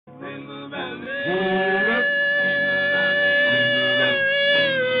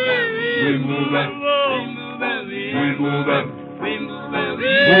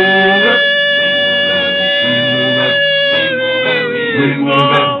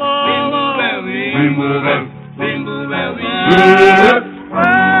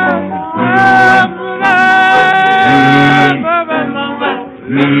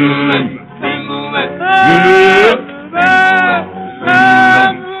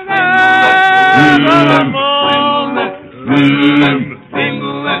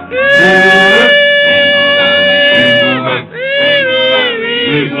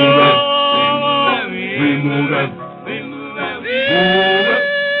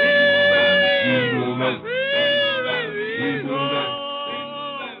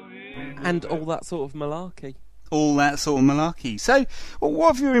And all that sort of malarkey. All that sort of malarkey. So,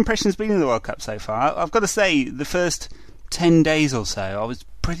 what have your impressions been of the World Cup so far? I've got to say, the first 10 days or so, I was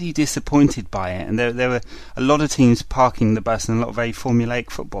pretty disappointed by it, and there were a lot of teams parking the bus and a lot of very formulaic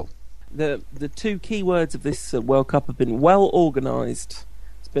football. The two key words of this World Cup have been well organised.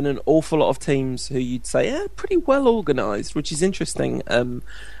 It's been an awful lot of teams who you'd say pretty well organised, which is interesting.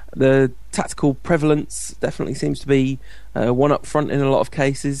 The tactical prevalence definitely seems to be one up front in a lot of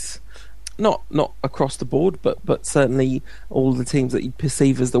cases. Not across the board, but certainly all the teams that you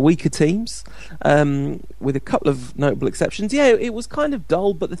perceive as the weaker teams, with a couple of notable exceptions. Yeah, it was kind of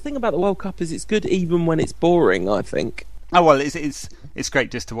dull, but the thing about the World Cup is it's good even when it's boring, I think. Oh, well, it's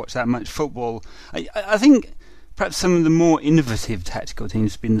great just to watch that much football. I think perhaps some of the more innovative tactical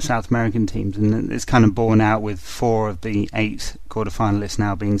teams have been the South American teams, and it's kind of borne out with 4 of the 8 quarter-finalists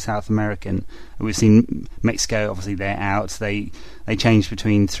now being South American. We've seen Mexico, obviously they're out. They changed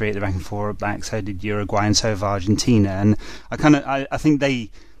between 3 at the back and 4 at the back, so did Uruguay and so have Argentina. And I think they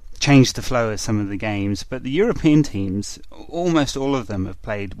changed the flow of some of the games, but the European teams, almost all of them have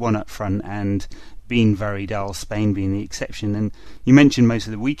played one up front and been very dull, Spain being the exception. And you mentioned most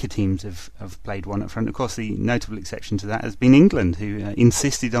of the weaker teams have played one up front. Of course, the notable exception to that has been England, who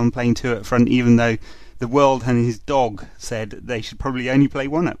insisted on playing 2 up front, even though the world and his dog said they should probably only play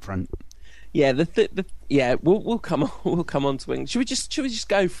 1 up front. Yeah, we'll come on to England. Should we just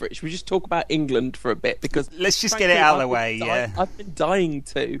go for it? Should we just talk about England for a bit? Because let's just get it out of the way. Yeah, I've been dying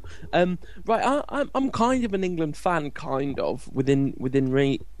to. Right, I'm kind of an England fan, kind of within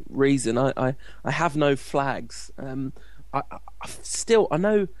reason. I have no flags. I don't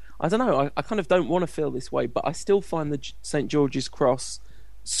know. I kind of don't want to feel this way, but I still find the St George's Cross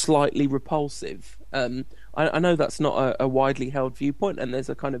slightly repulsive. I know that's not a widely held viewpoint, and there's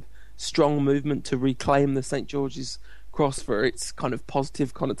a kind of strong movement to reclaim the St George's Cross for its kind of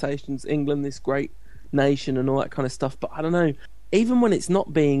positive connotations. England, this great nation, and all that kind of stuff. But I don't know. Even when it's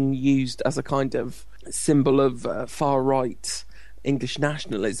not being used as a kind of symbol of far right English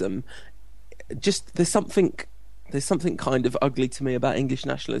nationalism, just there's something kind of ugly to me about English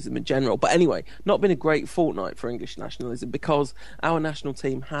nationalism in general. But anyway, not been a great fortnight for English nationalism because our national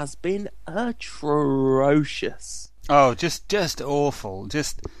team has been atrocious. Oh, just awful.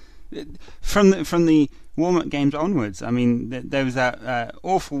 Just from the warm-up games onwards. I mean, there was that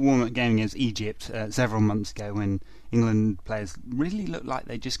awful warm-up game against Egypt several months ago when England players really looked like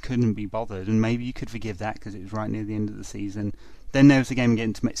they just couldn't be bothered, and maybe you could forgive that because it was right near the end of the season. Then there was the game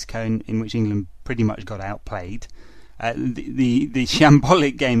against Mexico in which England pretty much got outplayed. The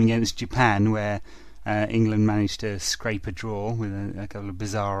shambolic game against Japan where England managed to scrape a draw with a couple of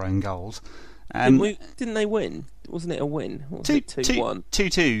bizarre own goals. Didn't they win? Wasn't it a win? 2-1?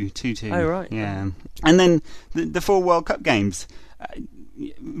 2-2. Oh, right. Yeah. And then the 4 World Cup games.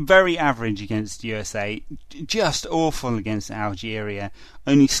 Very average against USA, just awful against Algeria,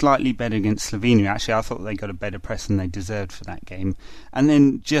 only slightly better against Slovenia. Actually, I thought they got a better press than they deserved for that game. And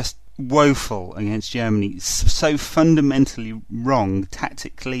then just woeful against Germany. So fundamentally wrong,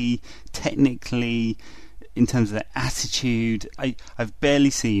 tactically, technically, in terms of their attitude. I've barely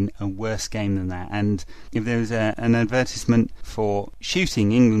seen a worse game than that. And if there was an advertisement for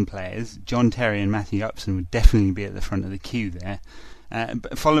shooting England players, John Terry and Matthew Upson would definitely be at the front of the queue there.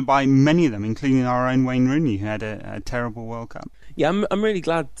 Followed by many of them, including our own Wayne Rooney, who had a terrible World Cup. Yeah, I'm really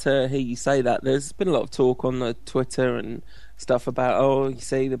glad to hear you say that. There's been a lot of talk on the Twitter and stuff about, you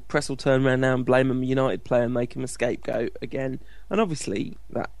see, the press will turn around now and blame a United player and make him a scapegoat again. And obviously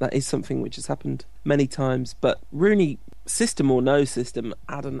that is something which has happened many times. But Rooney, system or no system,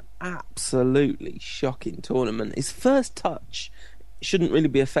 had an absolutely shocking tournament. His first touch shouldn't really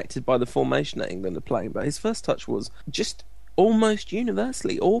be affected by the formation that England are playing, but his first touch was just almost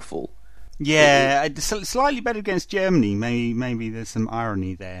universally awful. Yeah, slightly better against Germany. Maybe there's some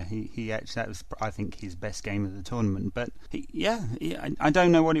irony there. He actually, that was, I think, his best game of the tournament. But I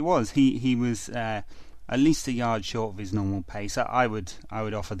don't know what it was. He was at least a yard short of his normal pace. I would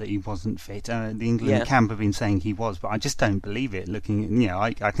offer that he wasn't fit. The England camp have been saying he was, but I just don't believe it. Looking,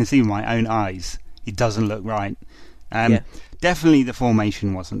 I can see with my own eyes, it doesn't look right. Definitely the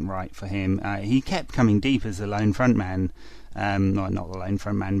formation wasn't right for him. He kept coming deep as the lone front man. Not the lone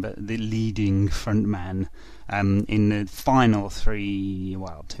front man, but the leading front man in the final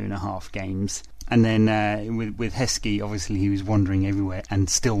 2.5 games. And then with Heskey, obviously he was wandering everywhere and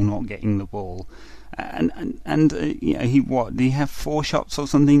still not getting the ball. Did he have 4 shots or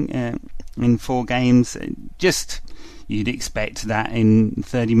something in 4 games? Just you'd expect that in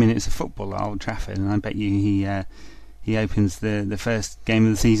 30 minutes of football at Old Trafford, and I bet you he opens the first game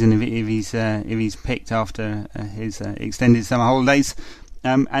of the season if he's picked after his extended summer holidays,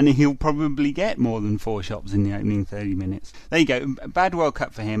 and he'll probably get more than 4 shots in the opening 30 minutes. There you go. Bad World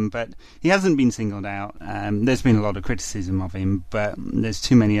Cup for him, but he hasn't been singled out. There's been a lot of criticism of him, but there's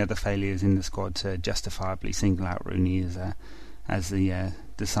too many other failures in the squad to justifiably single out Rooney as the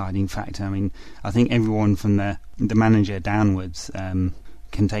deciding factor. I mean, I think everyone from the manager downwards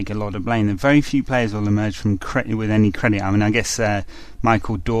can take a lot of blame. And very few players will emerge with any credit. I mean, I guess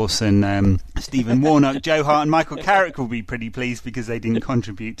Michael Dawson, Stephen Warnock, Joe Hart and Michael Carrick will be pretty pleased because they didn't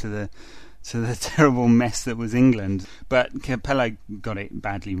contribute to the terrible mess that was England. But Capello got it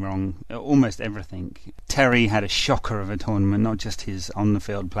badly wrong, almost everything. Terry had a shocker of a tournament, not just his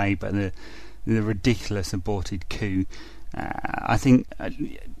on-the-field play, but the ridiculous aborted coup. I think,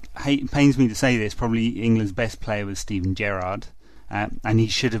 it pains me to say this, probably England's best player was Steven Gerrard. And he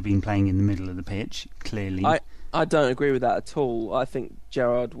should have been playing in the middle of the pitch, clearly. I don't agree with that at all. I think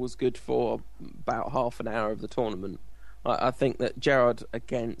Gerrard was good for about half an hour of the tournament. I think that Gerrard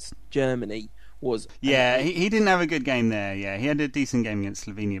against Germany was... Yeah, he didn't have a good game there, yeah. He had a decent game against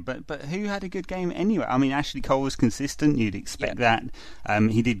Slovenia, but who had a good game anyway? I mean, Ashley Cole was consistent, you'd expect that.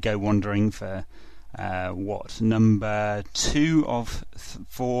 He did go wandering for... number 2 of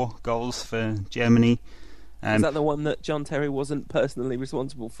 4 goals for Germany. Is that the one that John Terry wasn't personally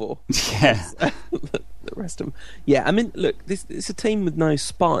responsible for? Yeah. The rest of them. Yeah, I mean, look, it's a team with no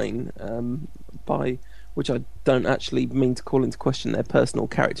spine, by which I don't actually mean to call into question their personal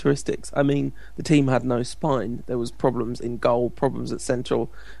characteristics. I mean, the team had no spine. There was problems in goal, problems at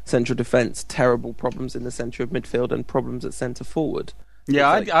central defence, terrible problems in the centre of midfield, and problems at centre forward.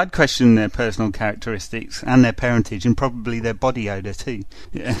 Yeah, I'd question their personal characteristics and their parentage and probably their body odour too.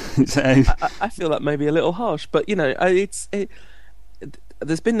 Yeah, so I feel that may be a little harsh, but there's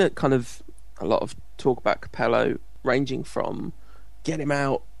been a lot of talk about Capello, ranging from get him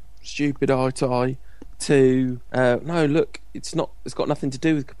out, stupid eye to eye, to no, look, it's got nothing to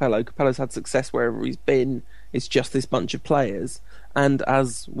do with Capello. Capello's had success wherever he's been. It's just this bunch of players. And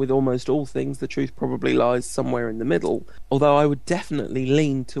as with almost all things, the truth probably lies somewhere in the middle. Although I would definitely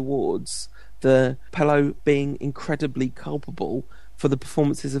lean towards the Capello being incredibly culpable for the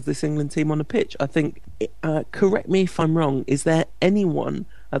performances of this England team on a pitch. I think, correct me if I'm wrong, is there anyone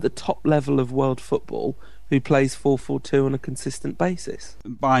at the top level of world football who plays 4-4-2 on a consistent basis?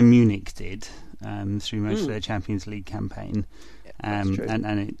 Bayern Munich did through most of their Champions League campaign. And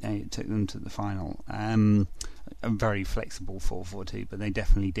it took them to the final. A very flexible 4-4-2, but they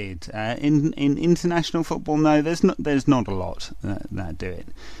definitely did. In international football, no, there's not a lot that do it.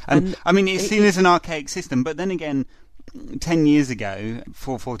 I mean, it's seen as an archaic system, but then again, 10 years ago,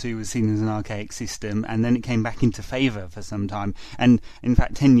 4-4-2 was seen as an archaic system, and then it came back into favour for some time. And in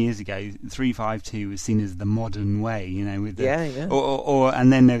fact, 10 years ago, 3-5-2 was seen as the modern way, with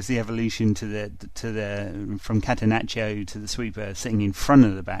and then there was the evolution to the from Catenaccio to the sweeper sitting in front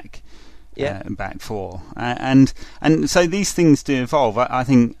of the back. Back 4, and so these things do evolve. I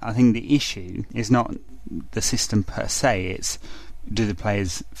think the issue is not the system per se. It's, do the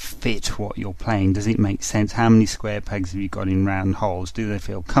players fit what you're playing? Does it make sense? How many square pegs have you got in round holes? Do they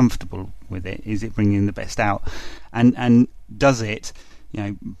feel comfortable with it? Is it bringing the best out? And does it,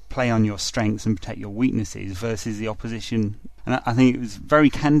 play on your strengths and protect your weaknesses versus the opposition? And I think it was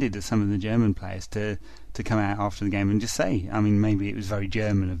very candid of some of the German players to come out after the game and just say, I mean, maybe it was very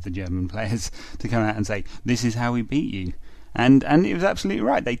German of the German players to come out and say, this is how we beat you. And it was absolutely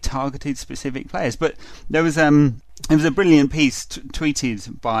right. They targeted specific players. But there was a brilliant piece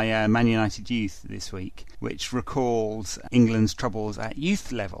tweeted by Man United Youth this week, which recalled England's troubles at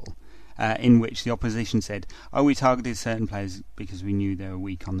youth level, in which the opposition said, we targeted certain players because we knew they were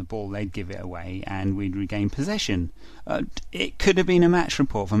weak on the ball, they'd give it away and we'd regain possession. It could have been a match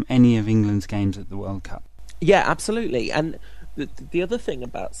report from any of England's games at the World Cup. Yeah, absolutely. And the other thing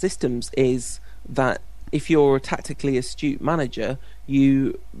about systems is that if you're a tactically astute manager,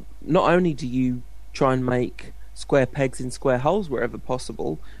 you not only do you try and make square pegs in square holes wherever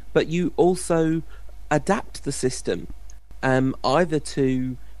possible, but you also adapt the system, either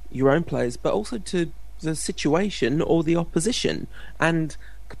to your own players, but also to the situation or the opposition. And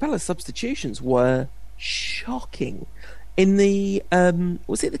Capella's substitutions were shocking. In the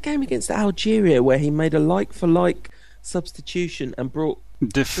was it the game against Algeria where he made a like-for-like substitution and brought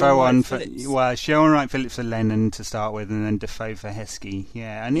Defoe on for Sean Wright-Phillips for Lennon to start with, and then Defoe for Heskey.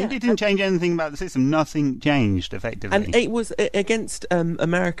 Yeah, and it didn't change anything about the system. Nothing changed effectively. And it was against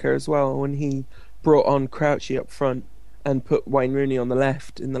America as well when he brought on Crouchy up front and put Wayne Rooney on the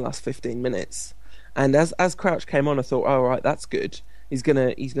left in the last 15 minutes. And as Crouch came on, I thought, oh right, that's good. He's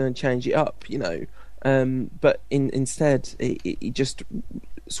gonna change it up, you know. But instead, he just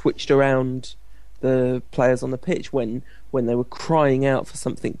switched around the players on the pitch when they were crying out for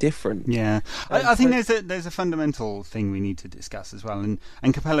something different. Yeah, I think there's a fundamental thing we need to discuss as well.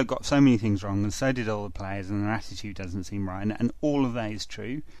 And Capella got so many things wrong, and so did all the players, and their attitude doesn't seem right. And all of that is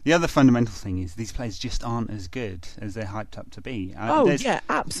true. The other fundamental thing is these players just aren't as good as they're hyped up to be. Yeah,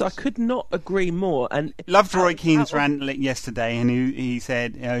 absolutely. I could not agree more. And loved Roy Keane's rant yesterday, and he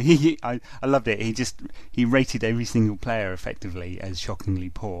said, I loved it. He rated every single player effectively as shockingly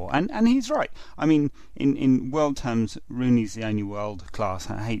poor, and he's right. I mean, in world terms, Rooney's the only world class.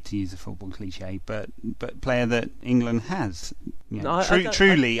 I hate to use a football cliche, but player that England has. You know,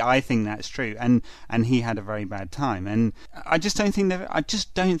 truly, I think that's true. And he had a very bad time. And I just don't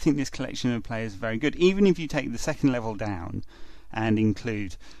think this collection of players is very good. Even if you take the second level down and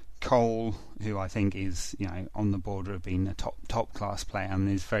include Cole, who I think is, you know, on the border of being a top class player. I mean,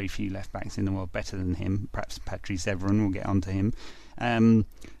 there's very few left backs in the world better than him. Perhaps Patrice Evran, we'll get onto him. And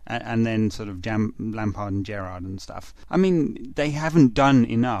then sort of Lampard and Gerrard and stuff. I mean, they haven't done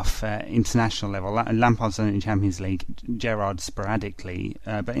enough at international level. Lampard's done it in Champions League, Gerrard sporadically,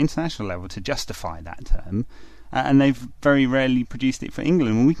 but international level to justify that term. And they've very rarely produced it for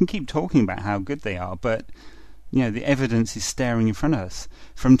England. And we can keep talking about how good they are, but you know, the evidence is staring in front of us.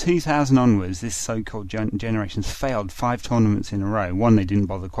 From 2000 onwards, this so-called generation's failed 5 tournaments in a row. One they didn't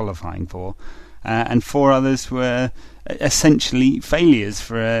bother qualifying for. And 4 others were essentially failures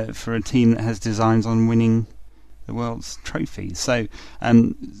for a team that has designs on winning the world's trophies. So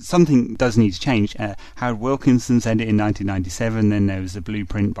something does need to change. Howard Wilkinson said it in 1997. Then there was the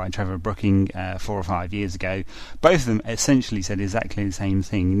blueprint by Trevor Brooking 4 or 5 years ago. Both of them essentially said exactly the same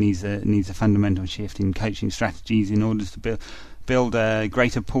thing. It needs a fundamental shift in coaching strategies in order to build a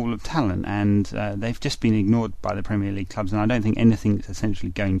greater pool of talent, and they've just been ignored by the Premier League clubs, and I don't think anything's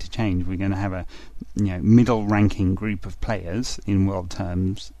essentially going to change. We're going to have a middle ranking group of players in world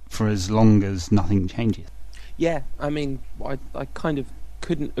terms for as long as nothing changes. Yeah, I mean, I kind of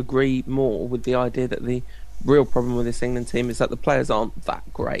couldn't agree more with the idea that the real problem with this England team is that the players aren't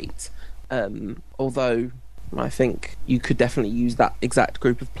that great, although I think you could definitely use that exact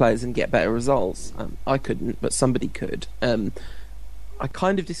group of players and get better results. I couldn't, but somebody could. I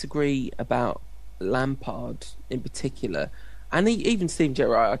kind of disagree about Lampard in particular, and even Steven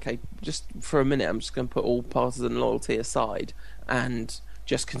Gerrard. Okay, just for a minute, I'm just going to put all partisan loyalty aside and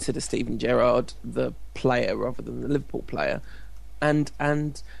just consider Steven Gerrard the player rather than the Liverpool player. And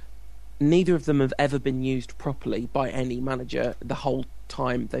neither of them have ever been used properly by any manager the whole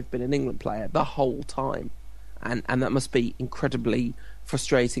time they've been an England player, the whole time. And that must be incredibly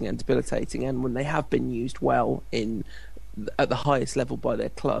frustrating and debilitating. And when they have been used well at the highest level by their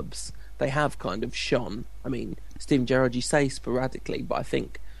clubs, they have kind of shone. I mean, Steven Gerrard, you say sporadically, but I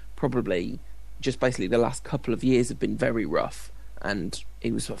think probably just basically the last couple of years have been very rough, and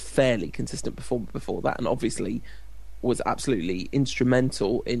he was a fairly consistent performer before that, and obviously was absolutely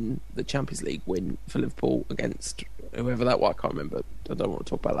instrumental in the Champions League win for Liverpool against whoever that was. I can't remember. I don't want to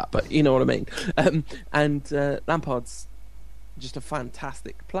talk about that, but you know what I mean. And Lampard's just a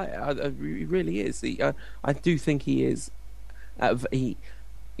fantastic player. He really is. I do think he is.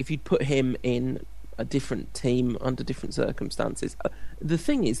 If you'd put him in a different team under different circumstances, the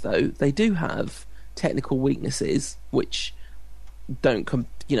thing is though, they do have technical weaknesses which don't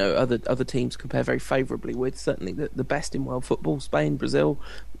other teams compare very favourably with. Certainly the best in world football, Spain, Brazil,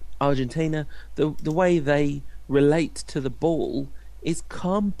 Argentina. The way they relate to the ball is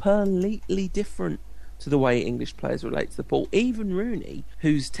completely different to the way English players relate to the ball. Even Rooney,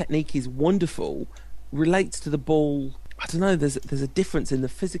 whose technique is wonderful, relates to the ball. I don't know. There's a difference in the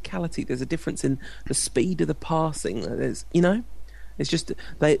physicality. There's a difference in the speed of the passing. It's just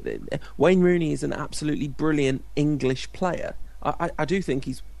Wayne Rooney is an absolutely brilliant English player. I do think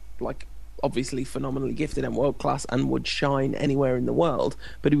he's like obviously phenomenally gifted and world class and would shine anywhere in the world,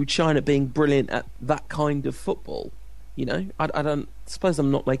 but he would shine at being brilliant at that kind of football. You know, I don't suppose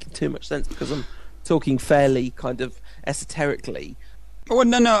I'm not making too much sense because I'm talking fairly kind of esoterically. Well,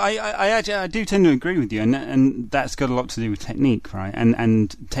 no, I do tend to agree with you, and that's got a lot to do with technique, right?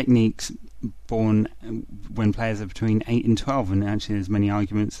 And techniques born when players are between 8 and 12, and actually there's many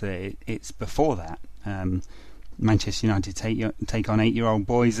arguments that it's before that. Manchester United take on 8-year-old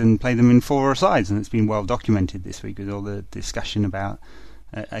boys and play them in 4-a-sides, and it's been well documented this week with all the discussion about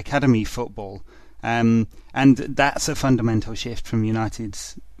academy football. And that's a fundamental shift from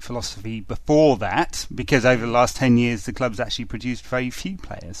United's philosophy before that, because over the last 10 years the club's actually produced very few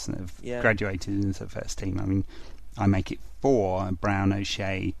players that have graduated into the first team. I mean, I make it 4: Brown,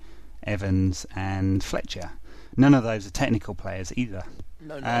 O'Shea, Evans and Fletcher. None of those are technical players either.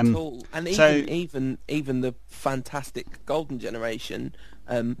 No, not at all. And even the fantastic golden generation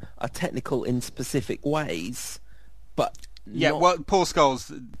are technical in specific ways, but well, Paul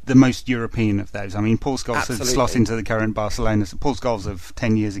Scholes, the most European of those. I mean, Paul Scholes has slot into the current Barcelona. Paul Scholes of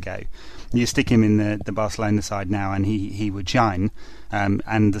 10 years ago. You stick him in the Barcelona side now, and he would shine.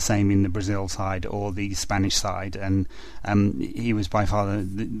 And the same in the Brazil side or the Spanish side. And he was by far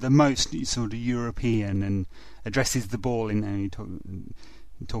the most sort of European, and addresses the ball in.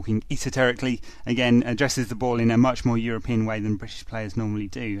 Talking esoterically again, addresses the ball in a much more European way than British players normally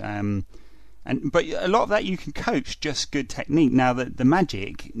do. But a lot of that you can coach, just good technique. Now the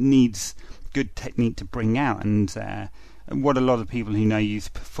magic needs good technique to bring out, and what a lot of people who know youth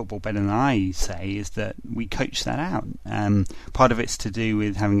football better than I say is that we coach that out. Part of it's to do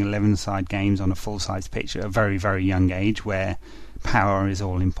with having 11-side games on a full-size pitch at a very, very young age, where power is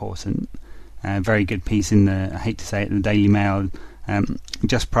all important. Very good piece in I hate to say it, the Daily Mail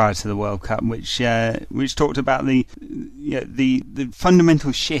just prior to the World Cup, which talked about the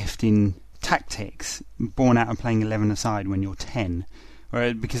fundamental shift in tactics born out of playing 11-a-side when you're 10,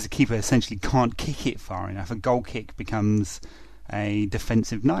 because the keeper essentially can't kick it far enough. A goal kick becomes a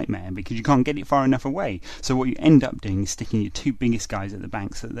defensive nightmare because you can't get it far enough away. So what you end up doing is sticking your two biggest guys at the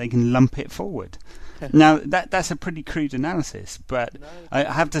back so that they can lump it forward. Now that's a pretty crude analysis, but I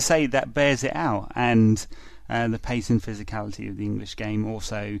have to say that bears it out, and the pace and physicality of the English game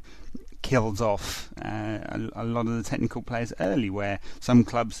also kills off a lot of the technical players early, where some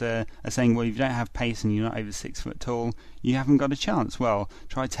clubs are saying, well, if you don't have pace and you're not over 6 foot tall, you haven't got a chance. Well,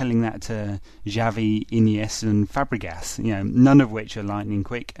 try telling that to Xavi, Iniesta and Fabregas, none of which are lightning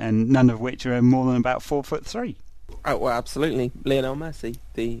quick and none of which are more than about 4'3". Oh, well, absolutely. Lionel Messi,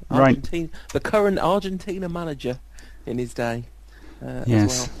 the current Argentina manager in his day,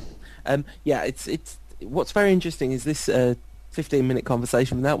 yes. as well. It's what's very interesting is this 15-minute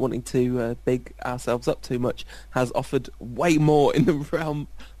conversation, without wanting to big ourselves up too much, has offered way more in the realm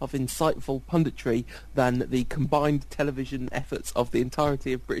of insightful punditry than the combined television efforts of the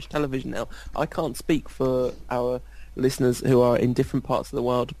entirety of British television. Now, I can't speak for our listeners who are in different parts of the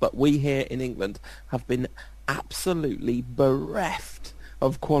world, but we here in England have been absolutely bereft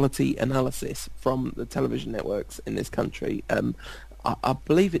of quality analysis from the television networks in this country. I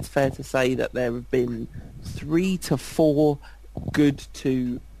believe it's fair to say that there have been 3 to 4 good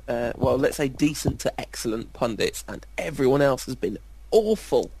to, let's say decent to excellent pundits, and everyone else has been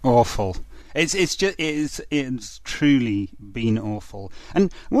awful. Awful. It's truly been awful.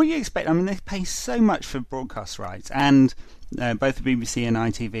 And what do you expect? I mean, they pay so much for broadcast rights, and both the BBC and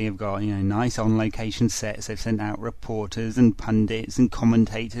ITV have got nice on-location sets. They've sent out reporters and pundits and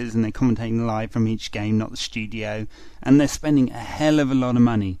commentators, and they're commentating live from each game, not the studio. And they're spending a hell of a lot of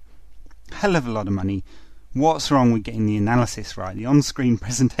money. What's wrong with getting the analysis right, the on-screen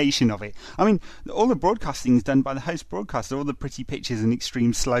presentation of it? I mean, all the broadcasting is done by the host broadcaster, all the pretty pictures and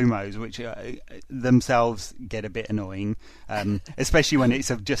extreme slow-mos, which themselves get a bit annoying, especially when it's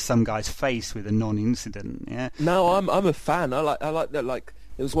of just some guy's face with a non-incident. Yeah. No, I'm a fan. I like that. Like,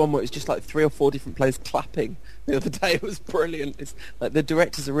 there was one where it was just like 3 or 4 different players clapping the other day. It was brilliant. It's like the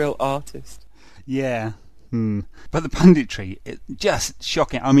director's a real artist. Yeah. But the punditry, just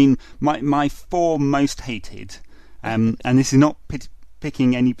shocking. I mean, my 4 most hated, and this is not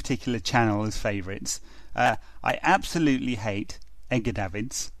picking any particular channel as favourites. I absolutely hate Edgar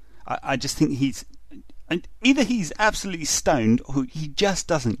Davids. I just think either he's absolutely stoned or he just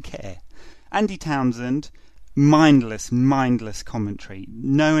doesn't care. Andy Townsend, mindless commentary,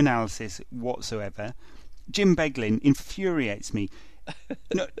 no analysis whatsoever. Jim Beglin infuriates me.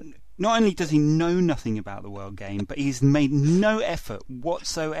 Not only does he know nothing about the world game, but he's made no effort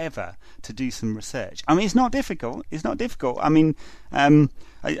whatsoever to do some research. I mean, it's not difficult. I mean,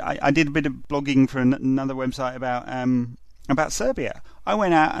 I did a bit of blogging for another website about about Serbia. I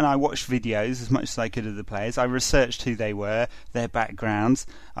went out and I watched videos as much as I could of the players. I researched who they were, their backgrounds.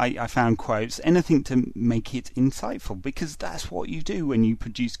 I found quotes, anything to make it insightful, because that's what you do when you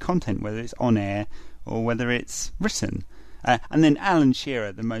produce content, whether it's on air or whether it's written. And then Alan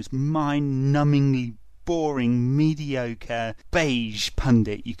Shearer, the most mind-numbingly boring, mediocre, beige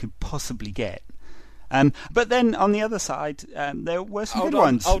pundit you could possibly get. But then on the other side, there were some good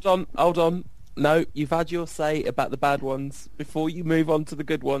ones. Hold on. No, you've had your say about the bad ones. Before you move on to the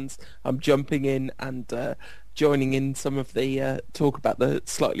good ones, I'm jumping in and joining in some of the talk about the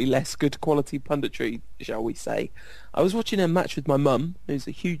slightly less good quality punditry, shall we say. I was watching a match with my mum, who's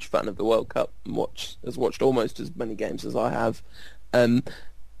a huge fan of the World Cup and has watched almost as many games as I have. And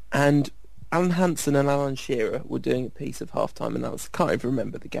Alan Hansen and Alan Shearer were doing a piece of half-time analysis. I can't even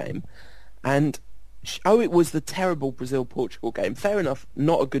remember the game. And it was the terrible Brazil-Portugal game. Fair enough,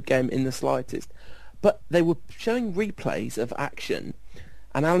 not a good game in the slightest. But they were showing replays of action,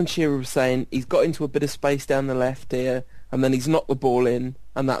 and Alan Shearer was saying he's got into a bit of space down the left here, and then he's knocked the ball in,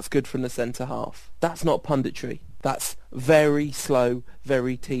 and that's good from the centre-half. That's not punditry. That's very slow,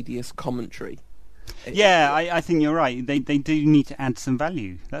 very tedious commentary. Yeah, I think you're right. They do need to add some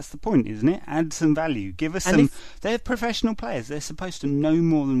value. That's the point, isn't it? Add some value. Give us some... They're professional players. They're supposed to know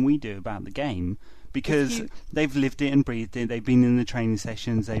more than we do about the game, because they've lived it and breathed it. They've been in the training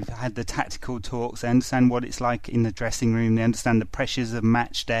sessions. They've had the tactical talks. They understand what it's like in the dressing room. They understand the pressures of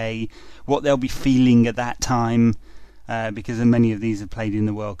match day, what they'll be feeling at that time, because many of these have played in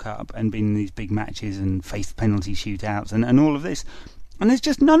the World Cup and been in these big matches and faced penalty shootouts and all of this. And there's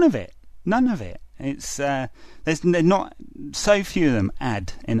just none of it. None of it. It's there's not so few of them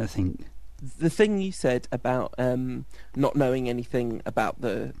add anything. The thing you said about not knowing anything about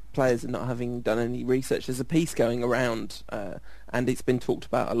the players and not having done any research, there's a piece going around, and it's been talked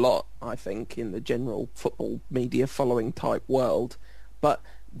about a lot, I think, in the general football media following type world, but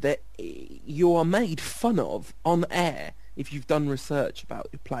that you are made fun of on air if you've done research about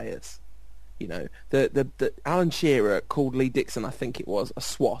your players. You know, the Alan Shearer called Lee Dixon, I think it was, a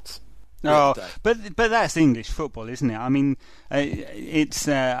swat. Oh, but that's English football, isn't it? I mean, it's.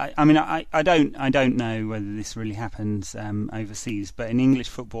 I don't know whether this really happens overseas, but in English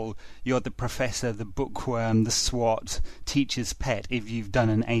football, you're the professor, the bookworm, the swat, teacher's pet if you've done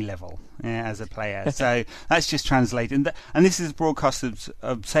an A level as a player. So that's just translated, and this is broadcasters'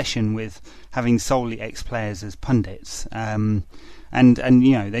 obsession with having solely ex-players as pundits. And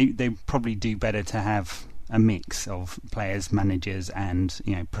you know, they probably do better to have a mix of players, managers, and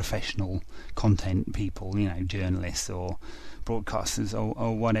professional content people, journalists or broadcasters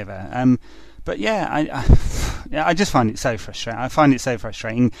or whatever. But yeah, I just find it so frustrating. I find it so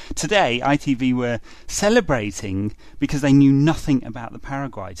frustrating. Today, ITV were celebrating because they knew nothing about the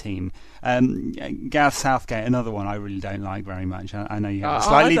Paraguay team. Gareth Southgate, another one I really don't like very much. I know you have a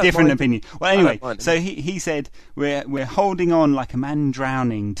slightly different opinion. Well, anyway, so he said we're holding on like a man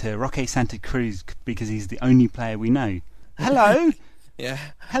drowning to Roque Santa Cruz because he's the only player we know. Hello, yeah.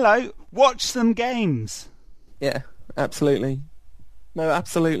 Hello, watch some games. Yeah, absolutely. No,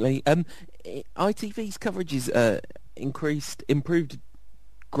 absolutely. ITV's coverage is improved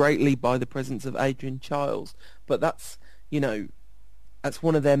greatly by the presence of Adrian Chiles, but that's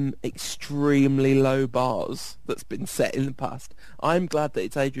one of them extremely low bars that's been set in the past. I'm glad that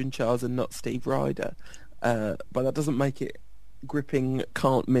it's Adrian Chiles and not Steve Ryder, but that doesn't make it gripping,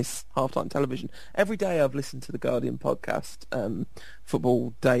 can't miss halftime television. Every day I've listened to the Guardian podcast,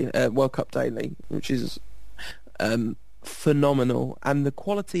 Football Day, World Cup Daily, which is phenomenal, and the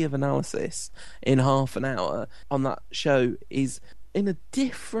quality of analysis in half an hour on that show is in a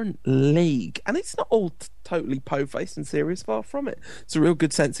different league, and it's not all totally po-faced and serious, far from it. It's a real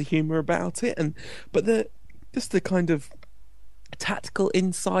good sense of humour about it, but the kind of tactical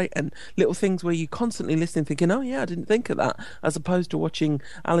insight and little things where you constantly listening thinking, oh yeah, I didn't think of that, as opposed to watching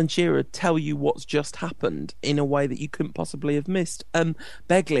Alan Shearer tell you what's just happened in a way that you couldn't possibly have missed.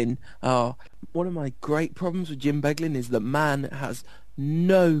 Beglin, one of my great problems with Jim Beglin is that man has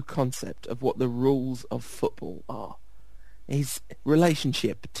no concept of what the rules of football are. His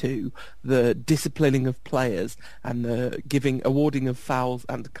relationship to the disciplining of players and the awarding of fouls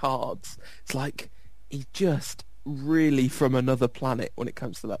and cards, it's like he's just really from another planet when it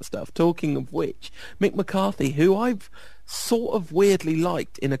comes to that stuff. Talking of which, Mick McCarthy, who I've sort of weirdly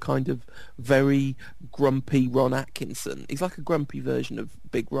liked in a kind of very grumpy Ron Atkinson. He's like a grumpy version of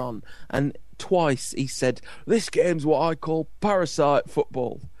Big Ron. And twice he said, this game's what I call parasite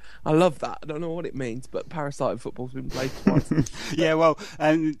football. I love that. I don't know what it means, but parasite football's been played twice. Yeah, well,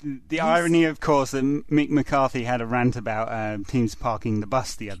 the irony, of course, that Mick McCarthy had a rant about teams parking the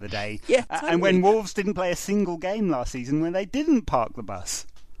bus the other day. Yeah, totally. And when Wolves didn't play a single game last season when they didn't park the bus.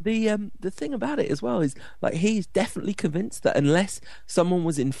 The thing about it as well is, like, he's definitely convinced that unless someone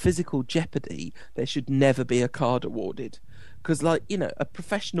was in physical jeopardy, there should never be a card awarded. Because, like, you know, a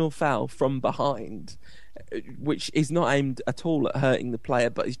professional foul from behind, which is not aimed at all at hurting the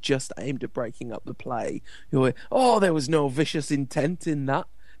player, but is just aimed at breaking up the play, you're like, oh, there was no vicious intent in that.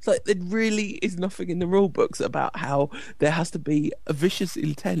 It's like there really is nothing in the rule books about how there has to be a vicious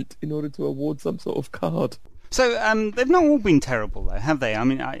intent in order to award some sort of card. So they've not all been terrible, though, have they? I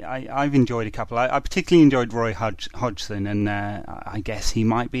mean, I've enjoyed a couple. I particularly enjoyed Roy Hodgson, and I guess he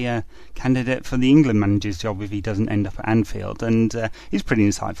might be a candidate for the England manager's job if he doesn't end up at Anfield. And he's pretty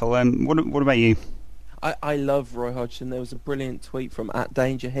insightful. What about you? I love Roy Hodgson. There was a brilliant tweet from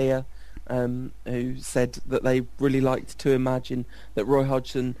 @DangerHere who said that they really liked to imagine that Roy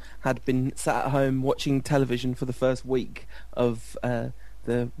Hodgson had been sat at home watching television for the first week of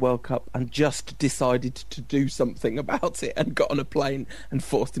the World Cup and just decided to do something about it and got on a plane and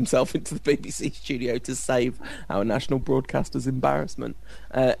forced himself into the BBC studio to save our national broadcaster's embarrassment.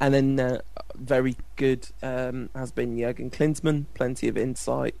 And then very good has been Jurgen Klinsmann, plenty of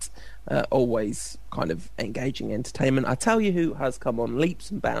insight, always kind of engaging entertainment. I tell you who has come on leaps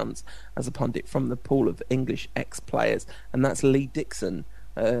and bounds as a pundit from the pool of English ex-players, and that's Lee Dixon.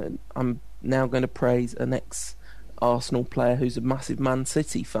 I'm now going to praise an ex-Arsenal player who's a massive Man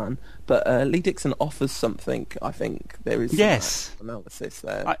City fan, but Lee Dixon offers something. I think there is some analysis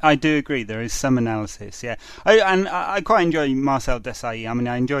there. I do agree, there is some analysis, yeah. I quite enjoy Marcel Desailly. I mean,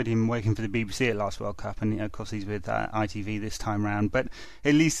 I enjoyed him working for the BBC at last World Cup, and of course he's with ITV this time round, but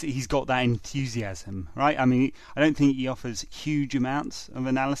at least he's got that enthusiasm, right? I mean, I don't think he offers huge amounts of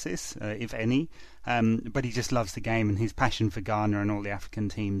analysis, if any, but he just loves the game, and his passion for Ghana and all the African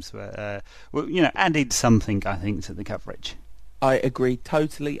teams were added something, I think, to the coverage. I agree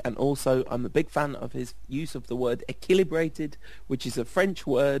totally, and also I'm a big fan of his use of the word équilibrated, which is a French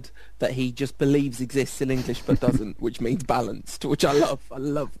word that he just believes exists in English but doesn't, which means balanced, which I love. I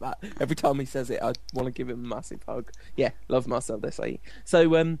love that. Every time he says it, I want to give him a massive hug. Yeah, love Marcel Desailly.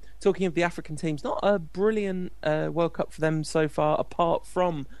 So, talking of the African teams, not a brilliant World Cup for them so far, apart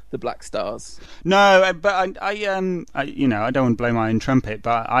from the Black Stars. No, but I don't want to blow my own trumpet,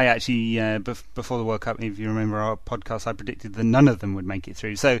 but I actually, before the World Cup, if you remember our podcast, I predicted that none of them would make it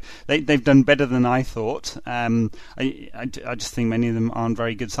through. So they've done better than I thought. I just think many of them aren't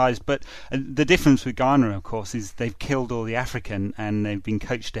very good size. But the difference with Ghana, of course, is they've killed all the African and they've been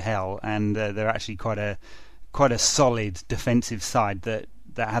coached to hell, and they're actually quite a solid defensive side that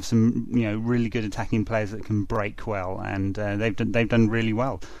have some really good attacking players that can break well, and they've done really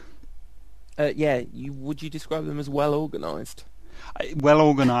well. Would you describe them as well organised? Well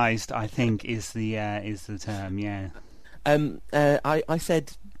organised, I think, is the term. Yeah. I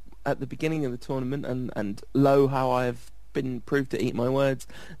said at the beginning of the tournament, and lo, how I have been proved to eat my words,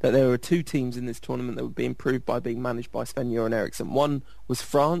 that there were two teams in this tournament that were being proved by being managed by Sven-Göran Eriksson. One was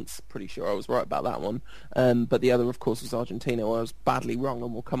France, pretty sure I was right about that one, but the other, of course, was Argentina, where I was badly wrong,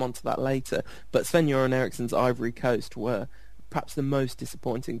 and we'll come on to that later. But Sven-Göran Eriksson's Ivory Coast were perhaps the most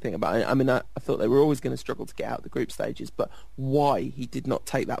disappointing thing about it. I mean, I thought they were always going to struggle to get out of the group stages, but why he did not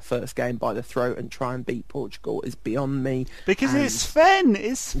take that first game by the throat and try and beat Portugal is beyond me. Because it's Sven,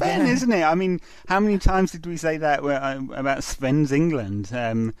 isn't it? I mean, how many times did we say that about Sven's England?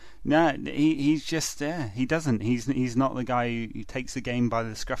 No, he's just he doesn't. He's not the guy who takes the game by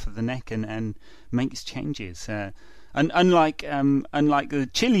the scruff of the neck and makes changes. And unlike the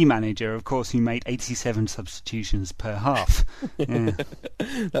Chile manager, of course, who made 87 substitutions per half. Yeah.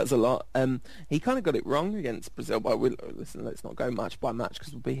 That's a lot. He kind of got it wrong against Brazil, but listen, let's not go match by match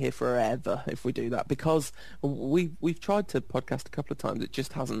because we'll be here forever if we do that. Because we've tried to podcast a couple of times, it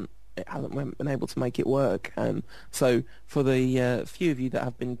hasn't been able to make it work. So for the few of you that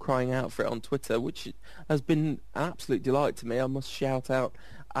have been crying out for it on Twitter, which has been an absolute delight to me, I must shout out.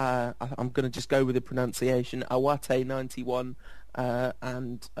 I'm going to just go with the pronunciation. Awate91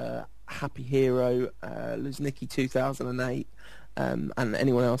 and Happy Hero, Luzniki 2008, and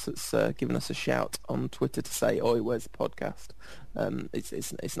anyone else that's given us a shout on Twitter to say, "Oi, where's the podcast?"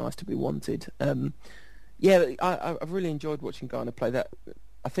 It's nice to be wanted. I've really enjoyed watching Ghana play. That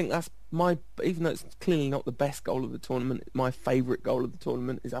I think that's even though it's clearly not the best goal of the tournament, my favourite goal of the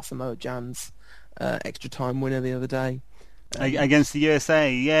tournament is Asamoah Gyan's extra time winner the other day. Against the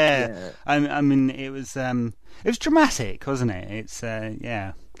USA, yeah. I mean, it was dramatic, wasn't it? It's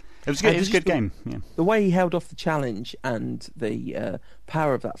It was good. It was a good game. Yeah. The way he held off the challenge and the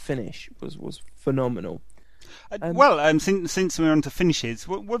power of that finish was phenomenal. Since we're on to finishes,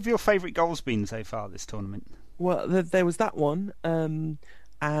 what have your favourite goals been so far this tournament? Well, there was that one,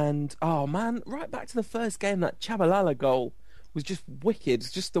 and oh man, right back to the first game, that Chabalala goal was just wicked.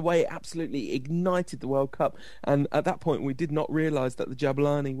 Just the way it absolutely ignited the World Cup. And at that point, we did not realise that the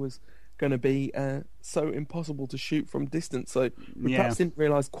Jabulani was going to be so impossible to shoot from distance. So we perhaps didn't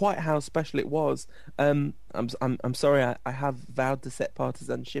realise quite how special it was. I'm sorry, I have vowed to set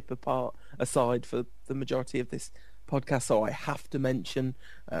partisanship aside for the majority of this podcast, so I have to mention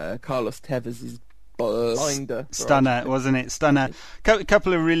Carlos Tevez' blinder. Stunner, wasn't it? Stunner. A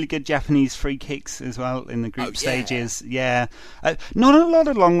couple of really good Japanese free kicks as well in the group stages. Yeah. Not a lot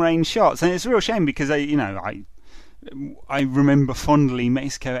of long-range shots, and it's a real shame because I remember fondly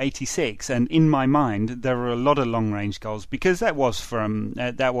Mexico '86, and in my mind there were a lot of long-range goals because that was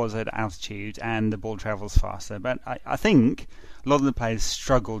at altitude and the ball travels faster. But I think a lot of the players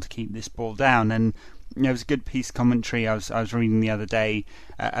struggled to keep this ball down, and there was a good piece of commentary I was reading the other day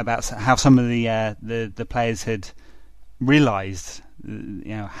about how some of the players had realised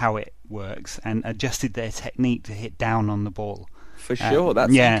how it works and adjusted their technique to hit down on the ball. For sure,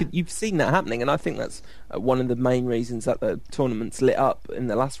 you've seen that happening, and I think that's one of the main reasons that the tournament's lit up in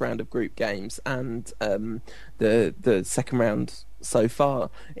the last round of group games and the second round so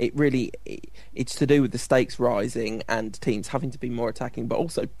far. It's to do with the stakes rising and teams having to be more attacking, but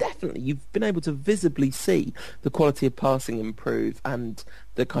also definitely you've been able to visibly see the quality of passing improve and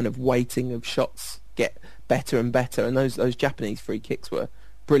the kind of weighting of shots get better and better, and those Japanese free kicks were a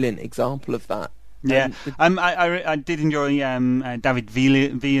brilliant example of that. Yeah, I did enjoy David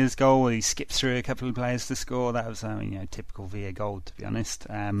Villa's goal where he skipped through a couple of players to score. That was typical Villa goal, to be honest.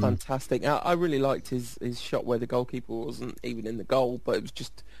 Fantastic. I really liked his shot where the goalkeeper wasn't even in the goal, but it was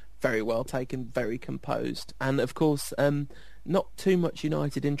just very well taken, very composed. And of course, not too much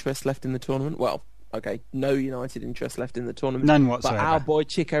United interest left in the tournament. Well, okay, no United interest left in the tournament. None whatsoever. But our boy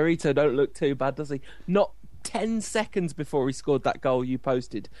Chicharito don't look too bad, does he? Not 10 seconds before he scored that goal you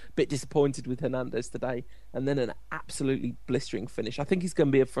posted. Bit disappointed with Hernandez today, and then an absolutely blistering finish. I think he's going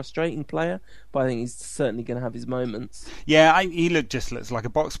to be a frustrating player, but I think he's certainly going to have his moments. Yeah, he looks like a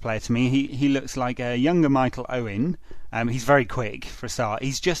box player to me. He looks like a younger Michael Owen. He's very quick for a start.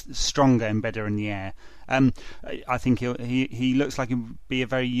 He's just stronger and better in the air. I think he looks like he'll be a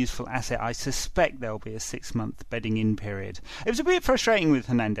very useful asset. I suspect there'll be a 6-month bedding in period. It was a bit frustrating with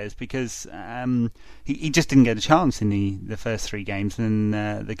Hernandez because he just didn't get a chance in the first 3 games, and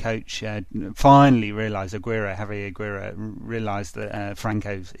the coach finally realised, Javier Aguirre realised that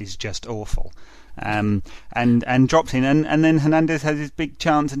Franco is just awful. And dropped in, and then Hernandez had his big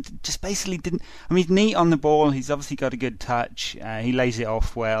chance and just basically didn't. I mean, he's neat on the ball. He's obviously got a good touch. He lays it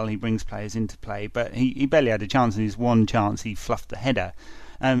off well. He brings players into play, but he barely had a chance. In his one chance, he fluffed the header,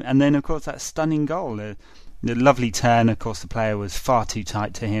 and then of course that stunning goal, the lovely turn. Of course, the player was far too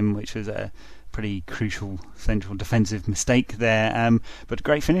tight to him, which was a pretty crucial central defensive mistake there. But a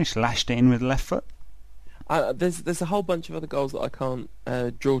great finish, lashed it in with the left foot. There's a whole bunch of other goals that I can't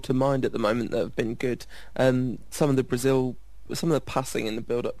draw to mind at the moment that have been good. Some of the passing in the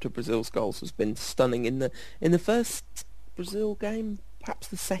build up to Brazil's goals has been stunning. In the first Brazil game, perhaps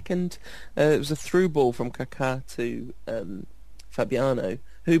the second, it was a through ball from Kaká to Fabiano,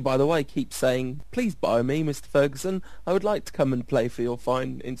 who, by the way, keeps saying, "Please buy me, Mr. Ferguson. I would like to come and play for your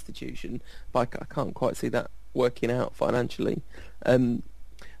fine institution." But I can't quite see that working out financially.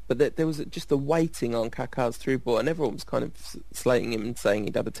 But there was just the waiting on Kaká's through ball, and everyone was kind of slating him and saying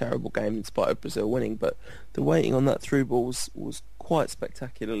he'd have a terrible game in spite of Brazil winning. But the waiting on that through ball was quite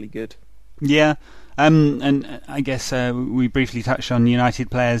spectacularly good. Yeah, and I guess we briefly touched on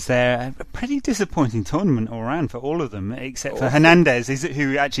United players there. A pretty disappointing tournament all around for all of them, except for Hernandez,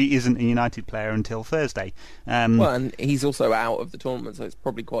 who actually isn't a United player until Thursday. Well, and he's also out of the tournament, so it's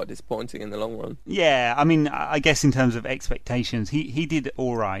probably quite disappointing in the long run. Yeah, I mean, I guess in terms of expectations, he did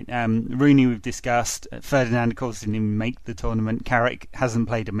all right. Rooney we've discussed. Ferdinand, of course, didn't even make the tournament. Carrick hasn't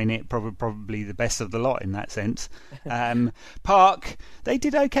played a minute, probably the best of the lot in that sense. Park, they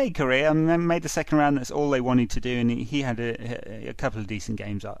did okay, Korea, and then made the second round. That's all they wanted to do, and he had a couple of decent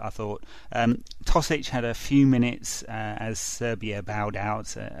games, I thought. Tosic had a few minutes as Serbia bowed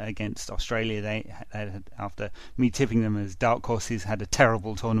out against Australia. They had, after me tipping them as dark horses, had a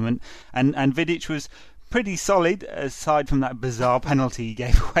terrible tournament, and Vidic was pretty solid aside from that bizarre penalty he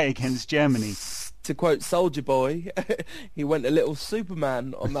gave away against Germany. To quote Soldier Boy, he went a little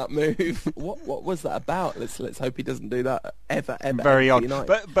Superman on that move. What was that about? Let's hope he doesn't do that ever. Very odd.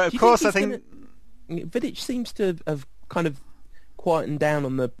 But of course, I think Vidic seems to have kind of quieting down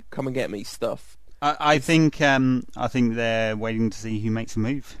on the come and get me stuff? I think they're waiting to see who makes a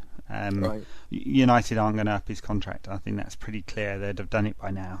move. Right. United aren't going to up his contract. I think that's pretty clear. They'd have done it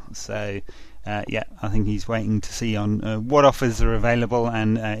by now. So, I think he's waiting to see on what offers are available,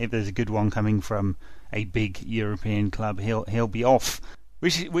 and if there's a good one coming from a big European club, he'll be off.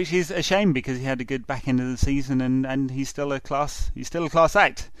 Which is a shame, because he had a good back end of the season, and he's still a class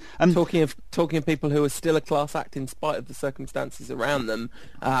act. Talking of people who are still a class act in spite of the circumstances around them,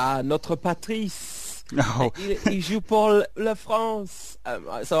 notre Patrice. Oh. Il joue pour la France.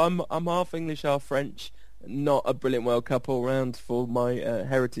 So I'm half English, half French. Not a brilliant World Cup all round for my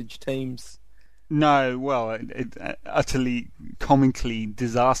heritage teams. No, well, utterly comically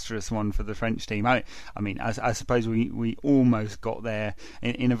disastrous one for the French team. I mean, I suppose we almost got there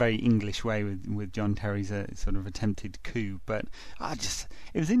in a very English way with John Terry's sort of attempted coup, but it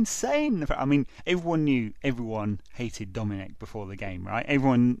was insane. I mean, everyone hated Dominic before the game, right?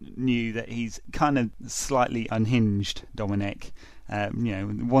 Everyone knew that he's kind of slightly unhinged, Dominic.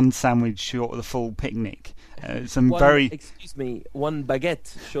 One sandwich short of the full picnic. One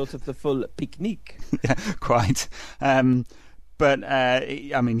baguette short of the full picnic. Yeah, quite. But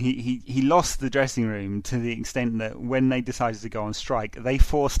I mean, he lost the dressing room to the extent that when they decided to go on strike, they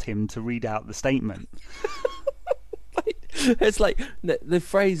forced him to read out the statement. It's like the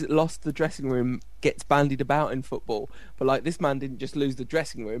phrase "lost the dressing room" gets bandied about in football, but like this man didn't just lose the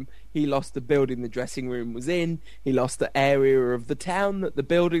dressing room; he lost the building the dressing room was in. He lost the area of the town that the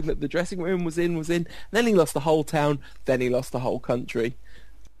building that the dressing room was in. Then he lost the whole town. Then he lost the whole country.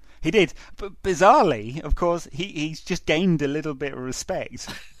 He did, but bizarrely, of course, he's just gained a little bit of respect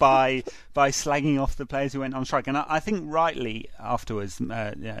by slagging off the players who went on strike, and I think rightly afterwards,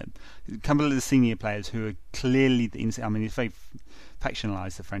 a couple of the senior players who are clearly, I mean, it's very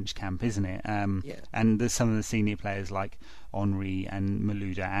factionalised, the French camp, isn't it? And there's some of the senior players like Henry and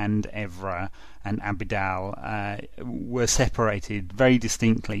Malouda and Evra and Abidal were separated very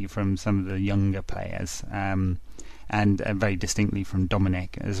distinctly from some of the younger players. And very distinctly from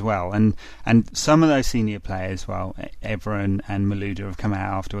Dominic as well. And some of those senior players, Evra and Malouda have come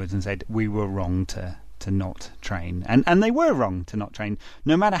out afterwards and said, we were wrong to not train. And they were wrong to not train,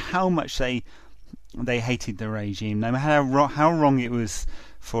 no matter how much they hated the regime, no matter how wrong it was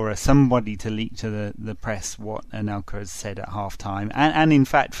for somebody to leak to the press what Anelka has said at half-time, and in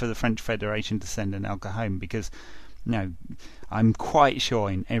fact for the French Federation to send Anelka home, because I'm quite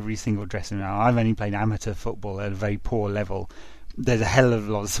sure in every single dressing room, I've only played amateur football at a very poor level, there's a hell of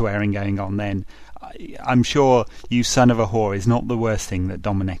a lot of swearing going on then. I'm sure "you son of a whore" is not the worst thing that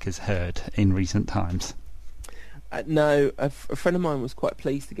Dominic has heard in recent times. No, a friend of mine was quite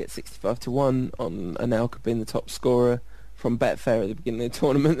pleased to get 65-1 on Anelka being the top scorer from Betfair at the beginning of the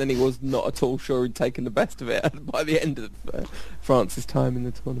tournament, then he was not at all sure he'd taken the best of it by the end of France's time in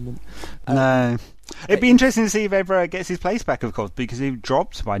the tournament. No. It'd be interesting to see if Evra gets his place back, of course, because he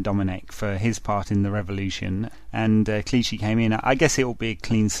dropped by Dominic for his part in the revolution, and Clichy came in. I guess it will be a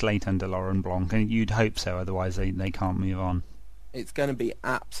clean slate under Laurent Blanc, and you'd hope so, otherwise they can't move on. It's going to be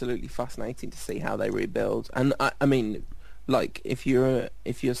absolutely fascinating to see how they rebuild. And I mean, like, if you're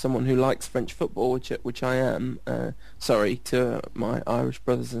someone who likes French football, which I am, sorry to my Irish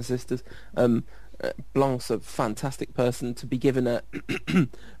brothers and sisters, Blanc's a fantastic person to be given a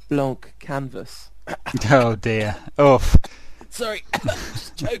blank canvas. Oh dear. Oof. Sorry,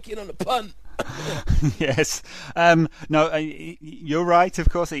 just joking on a pun. Yes. No, you're right, of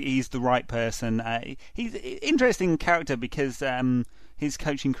course. He's the right person. He's an interesting character because his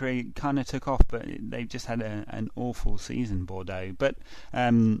coaching career kind of took off, but they've just had an awful season, Bordeaux. But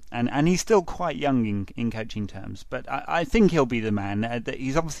and he's still quite young in coaching terms. But I think he'll be the man.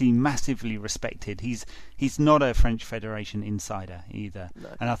 He's obviously massively respected. He's not a French Federation insider either, no.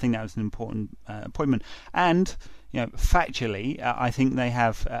 And I think that was an important appointment. And factually, I think they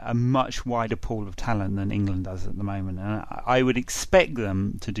have a much wider pool of talent than England does at the moment, and I would expect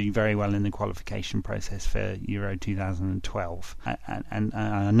them to do very well in the qualification process for Euro 2012. And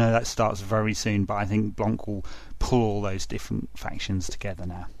I know that starts very soon, but I think Blanc will pull all those different factions together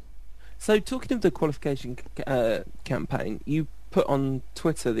now. So, talking of the qualification campaign, you put on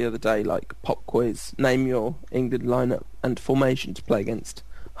Twitter the other day, like, pop quiz, name your England lineup and formation to play against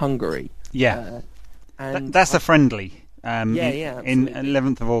Hungary. Yeah. And that's a friendly. In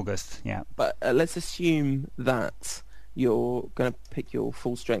 11th of August. Yeah. But let's assume that you're going to pick your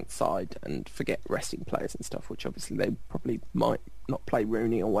full strength side and forget resting players and stuff, which obviously they probably might not play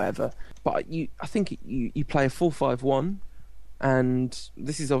Rooney or whatever. But I think you play a 4-5-1, and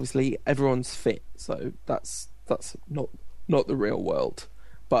this is obviously everyone's fit, so that's not the real world.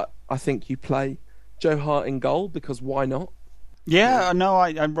 But I think you play Joe Hart in goal, because why not? Yeah, no,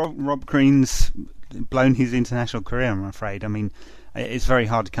 Rob Green's blown his international career, I'm afraid. I mean, it's very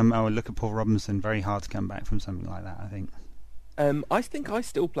hard to come. Oh, look at Paul Robinson. Very hard to come back from something like that, I think. I think I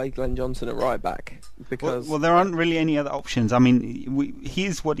still play Glenn Johnson at right back because well, there aren't really any other options. I mean, he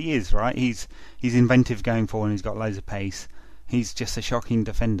is what he is, right? He's inventive going forward, and he's got loads of pace. He's just a shocking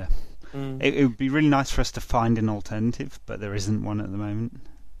defender. It would be really nice for us to find an alternative, but there isn't one at the moment.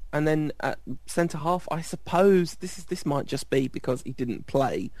 And then at centre half, I suppose this might just be because he didn't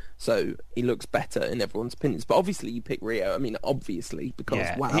play, so he looks better in everyone's opinions. But obviously, you pick Rio. I mean, obviously, because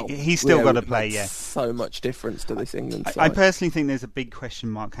wow, he's still Rio got to play. makes Yeah, so much difference to this England side. I personally think there's a big question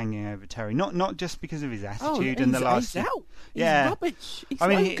mark hanging over Terry. Not just because of his attitude and the last. He's out. Yeah, he's rubbish. He's I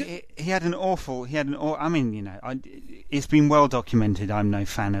mean, he had an awful. I mean, you know, it's been well documented. I'm no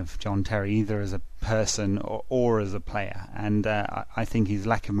fan of John Terry either as a person or as a player, and I think his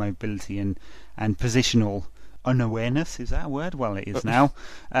lack of mobility and positional unawareness, is that a word? Well, it is now.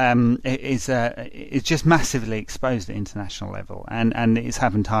 It's just massively exposed at international level, and it's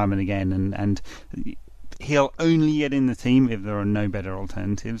happened time and again, and he'll only get in the team if there are no better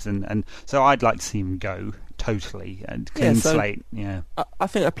alternatives, and so I'd like to see him go totally and clean slate. Yeah, I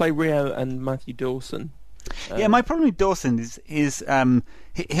think I play Rio and Matthew Dawson. Yeah, my problem with Dawson is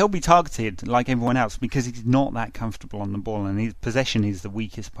he'll be targeted like everyone else because he's not that comfortable on the ball, and his possession is the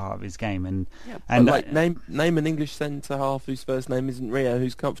weakest part of his game. And name an English centre half whose first name isn't Rio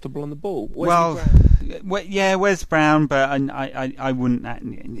who's comfortable on the ball. Wes Brown, but I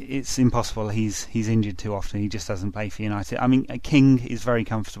wouldn't. It's impossible. He's injured too often. He just doesn't play for United. I mean, King is very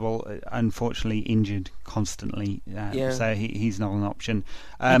comfortable. Unfortunately, injured constantly, so he's not an option.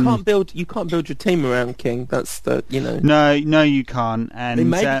 You can't build your team around King. That's No, you can't. And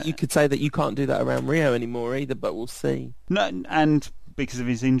maybe you could say that you can't do that around Rio anymore either, but we'll see. No, and because of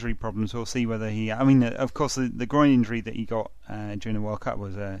his injury problems, we'll see whether he. I mean, of course, the groin injury that he got during the World Cup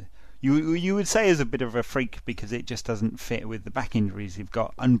was you would say is a bit of a freak because it just doesn't fit with the back injuries you've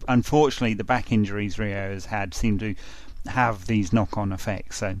got. Unfortunately, the back injuries Rio has had seem to have these knock-on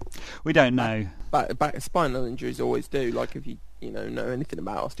effects. So we don't know. Back spinal injuries always do. Like if you know anything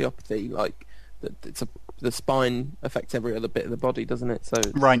about osteopathy, like the spine affects every other bit of the body, doesn't it? So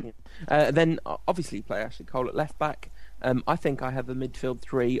right. Then obviously you play Ashley Cole at left back. I think I have the midfield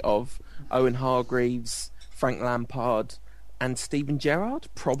three of Owen Hargreaves, Frank Lampard, and Steven Gerrard,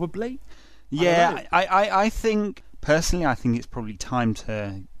 probably. Yeah, I think personally, I think it's probably time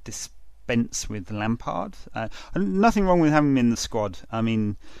to dispense with Lampard. Nothing wrong with having him in the squad. I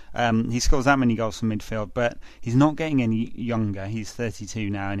mean, he scores that many goals from midfield, but he's not getting any younger. He's 32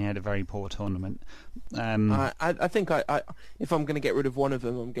 now, and he had a very poor tournament. I think if I'm going to get rid of one of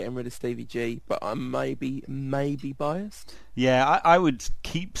them, I'm getting rid of Stevie G, but I'm maybe biased. Yeah, I would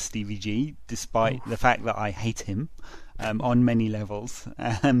keep Stevie G, despite the fact that I hate him. On many levels,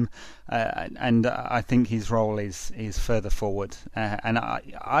 and I think his role is further forward, and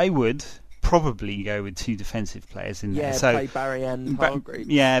I would probably go with two defensive players in there. Yeah, so play Barry and Hargreaves.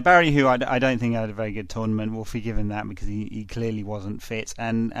 Barry, who I don't think had a very good tournament. We'll forgive him that because he clearly wasn't fit,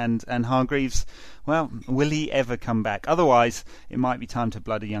 and Hargreaves. Well, will he ever come back? Otherwise, it might be time to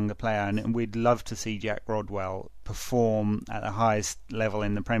blood a younger player, and we'd love to see Jack Rodwell perform at the highest level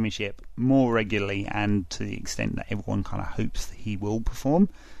in the Premiership more regularly and to the extent that everyone kind of hopes that he will perform.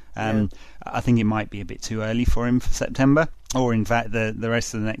 I think it might be a bit too early for him for September, or in fact the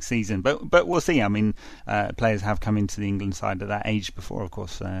rest of the next season. But we'll see. I mean, players have come into the England side at that age before, of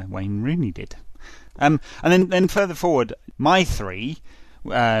course. Wayne Rooney did. And then further forward, my three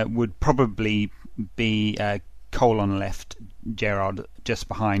would probably be Cole on the left, Gerrard just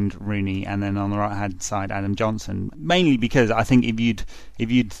behind Rooney, and then on the right hand side Adam Johnson. Mainly because I think if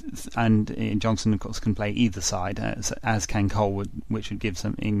you'd and Johnson of course can play either side as can Cole, which would give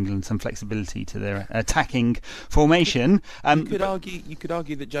England some flexibility to their attacking formation. You could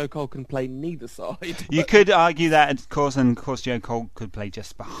argue that Joe Cole can play neither side. You could argue that, of course, and of course Joe Cole could play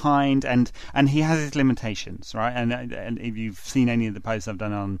just behind, and he has his limitations, right? And if you've seen any of the posts I've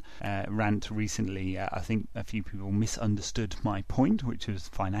done on Rant recently, I think a few people misunderstood my point, which was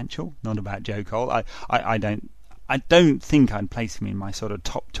financial, not about Joe Cole. I don't think I'd place him in my sort of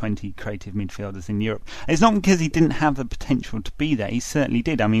top 20 creative midfielders in Europe. And it's not because he didn't have the potential to be there. He certainly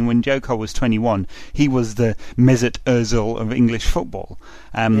did. I mean, when Joe Cole was 21, he was the Mesut Ozil of English football.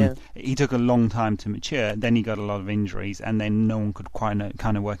 He took a long time to mature. Then he got a lot of injuries, and then no one could quite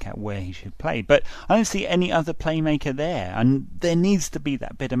kind of work out where he should play. But I don't see any other playmaker there, and there needs to be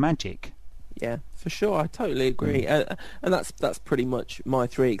that bit of magic. Yeah, for sure. I totally agree, and that's pretty much my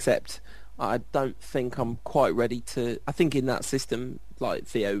three. Except I don't think I'm quite ready to. I think in that system, like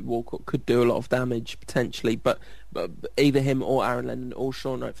Theo Walcott could do a lot of damage potentially, but either him or Aaron Lennon or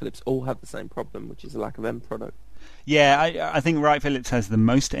Sean Wright-Phillips all have the same problem, which is a lack of end product. Yeah, I think Wright-Phillips has the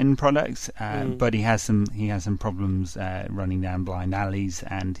most end products, but he has some problems running down blind alleys,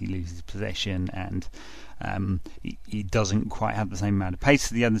 and he loses possession, and he doesn't quite have the same amount of pace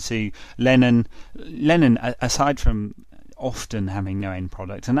as the other two. Lennon, aside from often having no end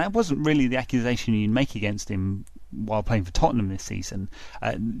product, and that wasn't really the accusation you'd make against him while playing for Tottenham this season.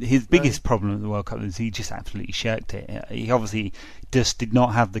 His biggest problem at the World Cup was he just absolutely shirked it. He obviously just did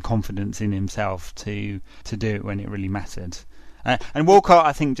not have the confidence in himself to do it when it really mattered. And Walcott,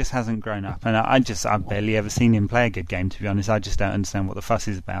 I think, just hasn't grown up, and I've barely ever seen him play a good game, to be honest. I just don't understand what the fuss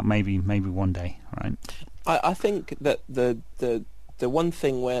is about. Maybe one day, right? I think that the one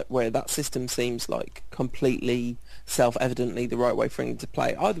thing where that system seems like completely self-evidently the right way for England to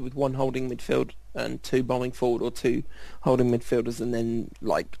play, either with one holding midfield and two bombing forward, or two holding midfielders and then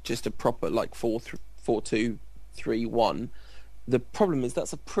like just a proper like 4-2-3-1. The problem is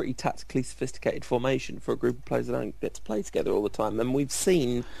that's a pretty tactically sophisticated formation for a group of players that don't get to play together all the time, and we've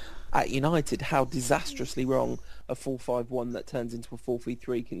seen at United how disastrously wrong a 4-5-1 that turns into a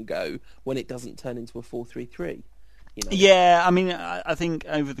 4-3-3 can go when it doesn't turn into a 4-3-3. You know? Yeah, I mean, I think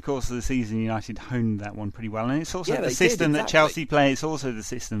over the course of the season, United honed that one pretty well, and it's also the system that Chelsea play. It's also the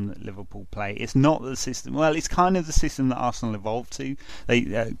system that Liverpool play. It's not the system. Well, it's kind of the system that Arsenal evolved to.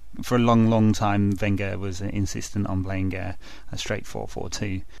 They for a long time, Wenger was insistent on playing a straight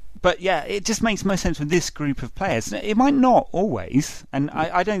 4-4-2. But yeah, it just makes most sense with this group of players. It might not always, and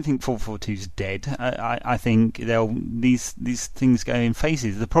I don't think 4-4-2 is dead. I think these things go in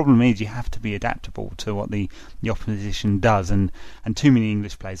phases. The problem is you have to be adaptable to what the opposition does, and too many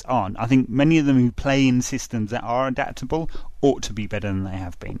English players aren't. I think many of them who play in systems that are adaptable ought to be better than they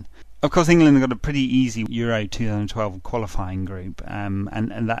have been. Of course, England have got a pretty easy Euro 2012 qualifying group, and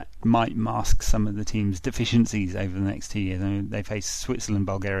that might mask some of the team's deficiencies over the next 2 years. I mean, they face Switzerland,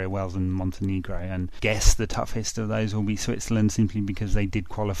 Bulgaria, Wales and Montenegro, and guess the toughest of those will be Switzerland, simply because they did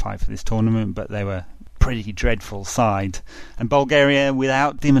qualify for this tournament, but they were pretty dreadful side. And Bulgaria,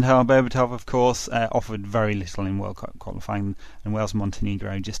 without Dimitar Berbatov, of course, offered very little in World Cup qualifying, and Wales and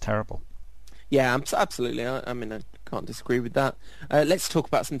Montenegro just terrible. Yeah, absolutely. I mean, I can't disagree with that. Let's talk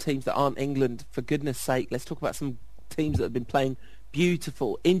about some teams that aren't England, for goodness sake. Let's talk about some teams that have been playing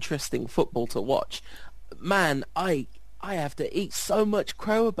beautiful, interesting football to watch. Man, I have to eat so much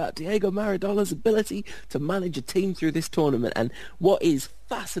crow about Diego Maradona's ability to manage a team through this tournament. And what is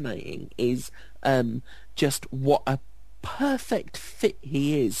fascinating is just what a perfect fit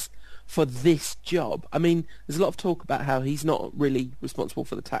he is for this job. I mean, there's a lot of talk about how he's not really responsible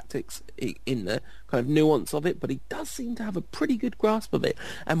for the tactics in the kind of nuance of it, but he does seem to have a pretty good grasp of it.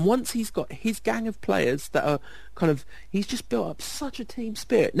 And once he's got his gang of players that are kind of, he's just built up such a team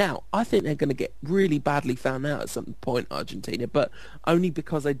spirit. Now, I think they're going to get really badly found out at some point, Argentina, but only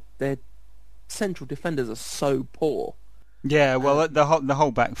because their central defenders are so poor. Yeah, well, the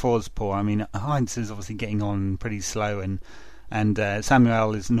whole back four's poor. I mean, Heinz is obviously getting on pretty slow, and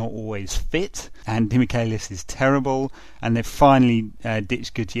Samuel is not always fit, and Demichelis is terrible, and they've finally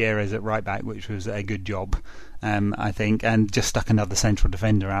ditched Gutierrez at right back, which was a good job, I think, and just stuck another central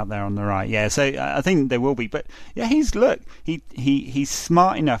defender out there on the right. Yeah, so I think there will be, but yeah, he's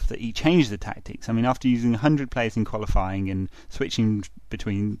smart enough that he changed the tactics. I mean, after using 100 players in qualifying and switching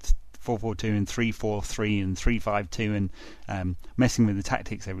between 4-4-2 and 3-4-3 and 3-5-2 and messing with the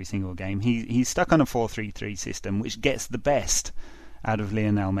tactics every single game. He's stuck on a 4-3-3 system, which gets the best out of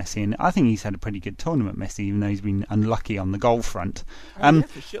Lionel Messi, and I think he's had a pretty good tournament, Messi, even though he's been unlucky on the goal front. Yeah,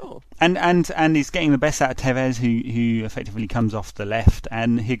 for sure. And he's getting the best out of Tevez, who effectively comes off the left,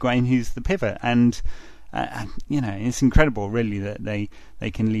 and Higuain, who's the pivot, and it's incredible, really, that they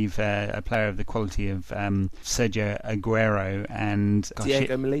can leave a player of the quality of Sergio Aguero and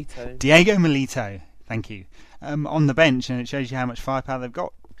Diego Milito, thank you, on the bench, and it shows you how much firepower they've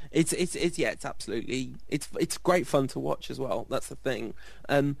got. It's absolutely it's great fun to watch as well. That's the thing.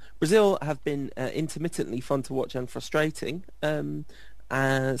 Brazil have been intermittently fun to watch and frustrating. Same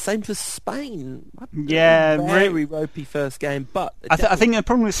for Spain. Yeah, very ropey first game, but I think the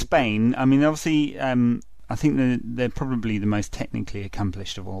problem with Spain, I mean, obviously, I think they're probably the most technically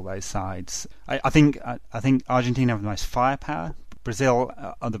accomplished of all those sides. I think Argentina have the most firepower. Brazil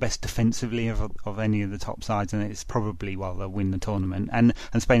are the best defensively of any of the top sides, and it's probably, well, they'll win the tournament. And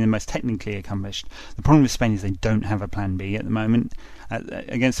Spain are the most technically accomplished. The problem with Spain is they don't have a plan B at the moment.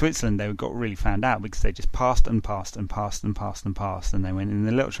 Against Switzerland, they got really found out because they just passed, and they went in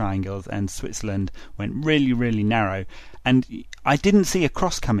the little triangles, and Switzerland went really, really narrow. And I didn't see a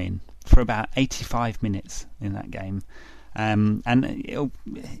cross come in for for about 85 minutes in that game. And it'll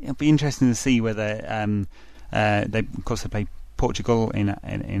be interesting to see whether they play Portugal in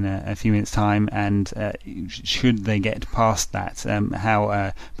a few minutes' time, and should they get past that,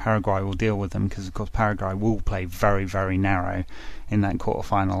 how Paraguay will deal with them, because of course Paraguay will play very, very narrow in that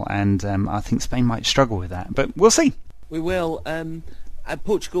quarter-final, and I think Spain might struggle with that, but we'll see. We will.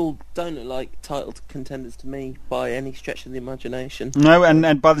 Portugal don't look like title contenders to me by any stretch of the imagination. No,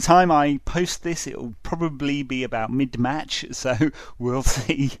 and by the time I post this, it'll probably be about mid-match, so we'll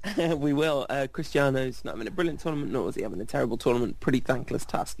see. We will. Cristiano's not having a brilliant tournament, nor is he having a terrible tournament. Pretty thankless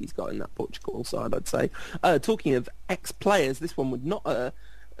task he's got in that Portugal side, I'd say. Talking of ex-players, this one would not a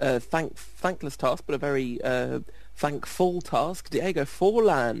thankless task, but a very thankful task. Diego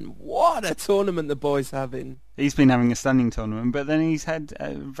Forlan, what a tournament the boy's having. He's been having a stunning tournament, but then he's had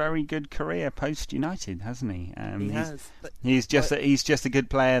a very good career post-United, hasn't he? He has. He's just a good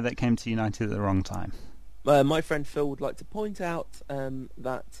player that came to United at the wrong time. My friend Phil would like to point out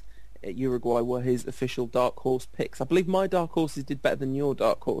that Uruguay were his official dark horse picks. I believe my dark horses did better than your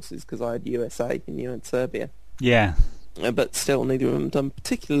dark horses, because I had USA and you had Serbia. Yeah. But still, neither of them done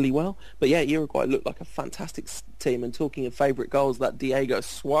particularly well. But yeah, Uruguay looked like a fantastic team. And talking of favourite goals, that Diego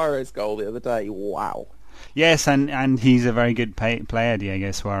Suarez goal the other day, wow. Yes, and he's a very good player,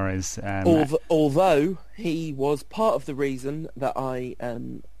 Diego Suarez. Although he was part of the reason that I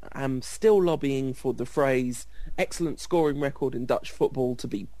am still lobbying for the phrase excellent scoring record in Dutch football to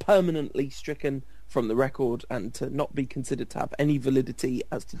be permanently stricken from the record and to not be considered to have any validity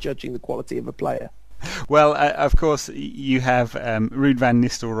as to judging the quality of a player. Well, of course, you have Ruud van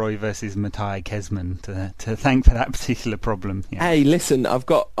Nistelrooy versus Matthijs Kesman to thank for that particular problem. Yeah. Hey, listen, I've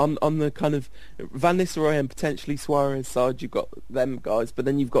got on the kind of Van Nistelrooy and potentially Suarez side, you've got them guys, but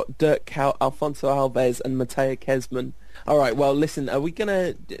then you've got Dirk Kuyt, Alfonso Alves and Matthijs Kesman. All right, well, listen, are we going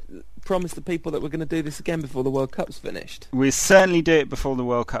to promise the people that we're going to do this again before the World Cup's finished? We'll certainly do it before the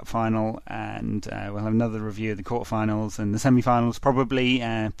World Cup final, and we'll have another review of the quarterfinals and the semi-finals, probably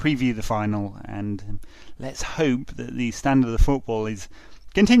preview the final, and let's hope that the standard of the football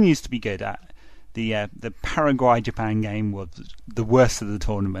continues to be good. The Paraguay-Japan game was the worst of the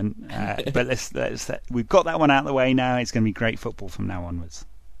tournament, but we've got that one out of the way now. It's going to be great football from now onwards.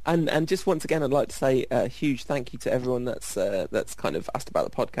 And just once again, I'd like to say a huge thank you to everyone that's kind of asked about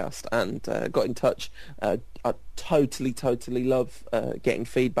the podcast and got in touch. I totally love getting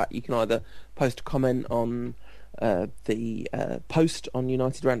feedback. You can either post a comment on the post on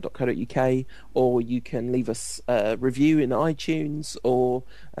unitedrant.co.uk, or you can leave us a review in iTunes, or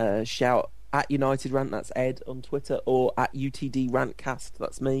shout at United Rant, that's Ed on Twitter, or at UTD Rantcast,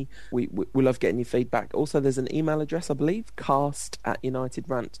 that's me. We love getting your feedback. Also, there's an email address, I believe,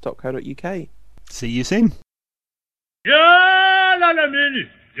 cast@unitedrant.co.uk. See you soon.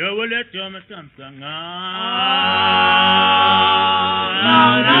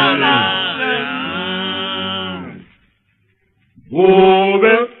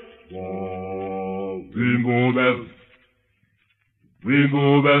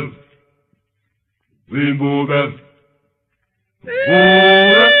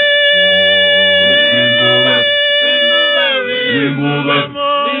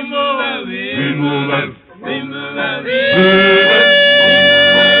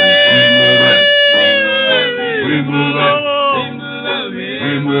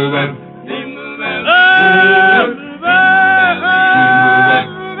 Move it.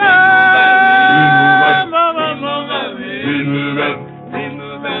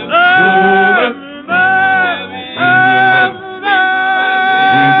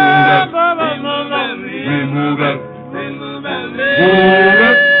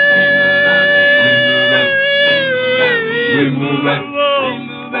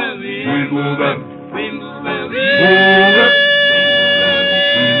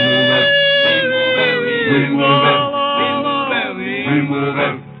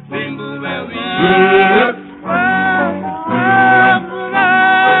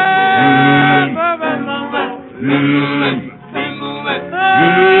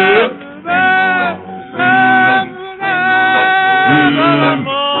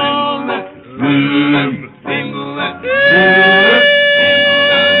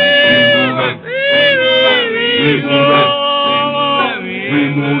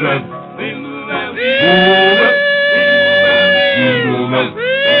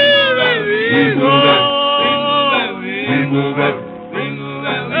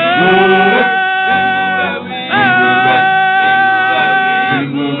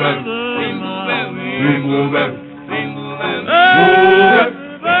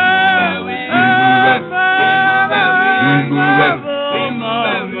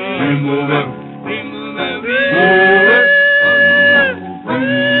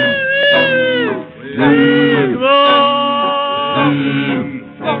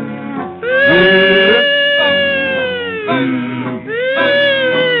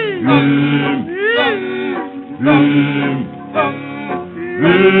 Rum, rum, rum.